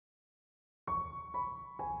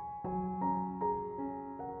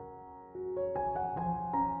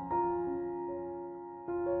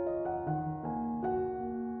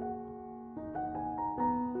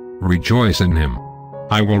Rejoice in him.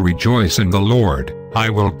 I will rejoice in the Lord,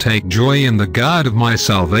 I will take joy in the God of my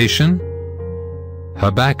salvation.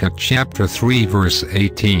 Habakkuk chapter 3 verse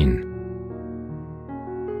 18.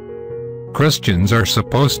 Christians are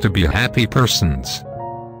supposed to be happy persons.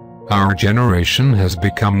 Our generation has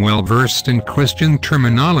become well versed in Christian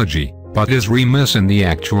terminology, but is remiss in the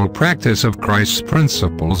actual practice of Christ's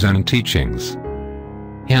principles and teachings.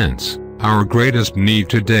 Hence, our greatest need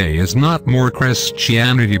today is not more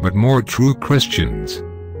Christianity but more true Christians.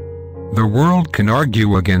 The world can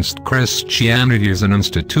argue against Christianity as an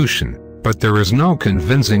institution, but there is no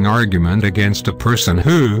convincing argument against a person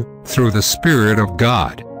who, through the Spirit of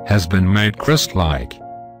God, has been made Christ-like.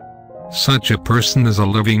 Such a person is a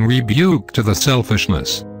living rebuke to the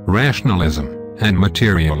selfishness, rationalism, and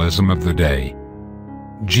materialism of the day.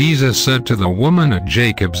 Jesus said to the woman at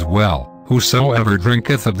Jacob's well, "Whosoever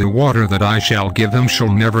drinketh of the water that I shall give him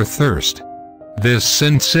shall never thirst." This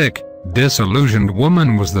sin-sick, disillusioned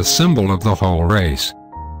woman was the symbol of the whole race.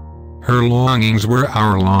 Her longings were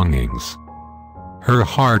our longings. Her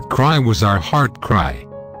heart cry was our heart cry.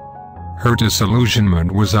 Her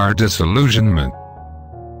disillusionment was our disillusionment.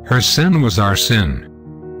 Her sin was our sin.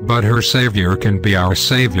 But her Savior can be our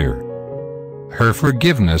Savior. Her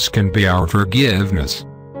forgiveness can be our forgiveness.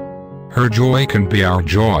 Her joy can be our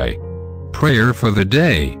joy. Prayer for the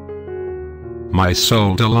day. My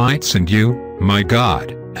soul delights in you, my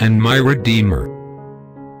God, and my Redeemer.